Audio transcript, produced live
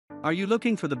Are you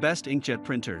looking for the best inkjet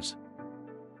printers?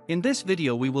 In this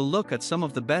video we will look at some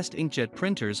of the best inkjet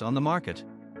printers on the market.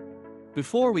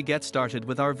 Before we get started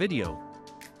with our video,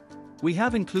 we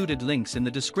have included links in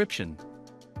the description,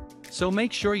 so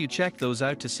make sure you check those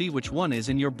out to see which one is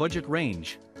in your budget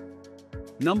range.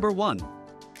 Number 1.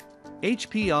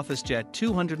 HP OfficeJet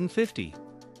 250.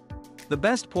 The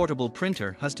best portable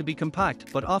printer has to be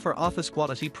compact but offer office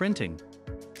quality printing.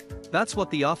 That's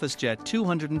what the OfficeJet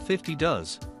 250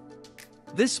 does.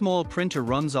 This small printer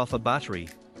runs off a battery,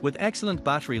 with excellent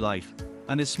battery life,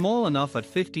 and is small enough at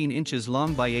 15 inches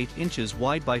long by 8 inches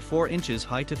wide by 4 inches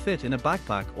high to fit in a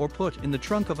backpack or put in the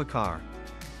trunk of a car.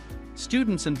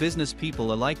 Students and business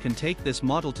people alike can take this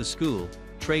model to school,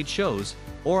 trade shows,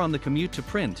 or on the commute to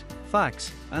print,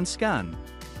 fax, and scan.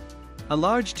 A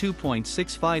large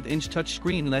 2.65-inch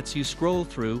touchscreen lets you scroll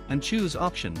through and choose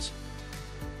options.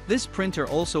 This printer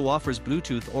also offers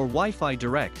Bluetooth or Wi-Fi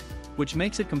Direct, which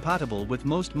makes it compatible with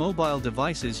most mobile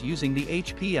devices using the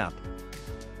HP app.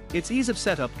 Its ease of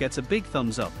setup gets a big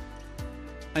thumbs up.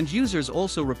 And users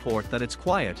also report that it's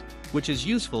quiet, which is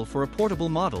useful for a portable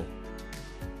model.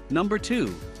 Number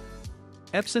 2.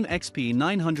 Epson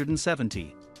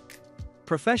XP-970.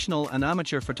 Professional and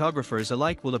amateur photographers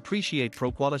alike will appreciate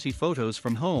pro-quality photos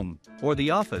from home or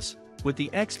the office with the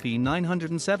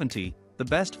XP-970, the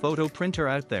best photo printer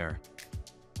out there.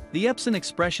 The Epson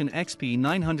Expression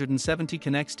XP-970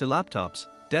 connects to laptops,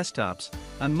 desktops,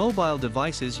 and mobile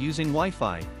devices using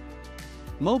Wi-Fi.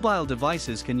 Mobile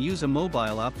devices can use a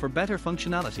mobile app for better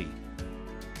functionality.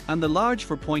 And the large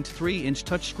 4.3-inch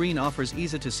touchscreen offers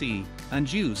easy-to-see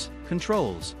and use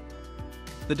controls.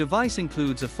 The device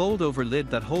includes a fold-over lid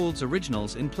that holds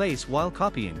originals in place while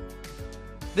copying.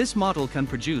 This model can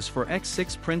produce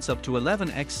 4x6 prints up to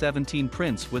 11x17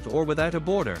 prints with or without a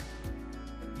border.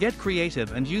 Get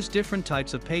creative and use different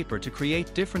types of paper to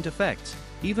create different effects,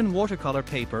 even watercolor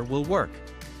paper will work.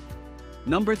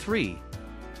 Number 3.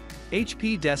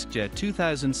 HP DeskJet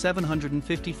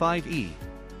 2755E.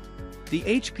 The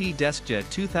HP DeskJet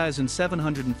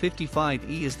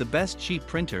 2755E is the best cheap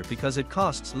printer because it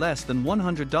costs less than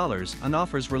 $100 and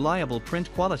offers reliable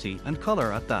print quality and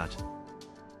color at that.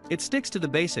 It sticks to the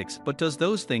basics but does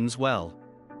those things well.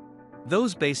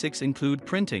 Those basics include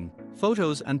printing,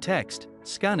 photos and text,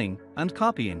 scanning, and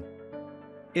copying.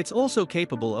 It's also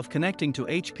capable of connecting to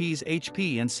HP's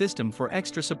HP and system for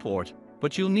extra support,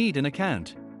 but you'll need an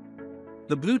account.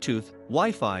 The Bluetooth,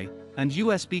 Wi-Fi, and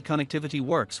USB connectivity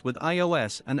works with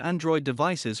iOS and Android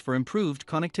devices for improved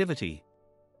connectivity.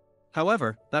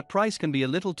 However, that price can be a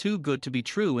little too good to be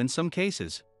true in some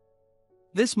cases.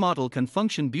 This model can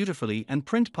function beautifully and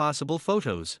print passable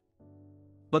photos.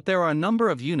 But there are a number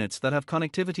of units that have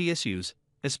connectivity issues,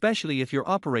 especially if your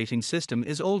operating system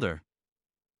is older.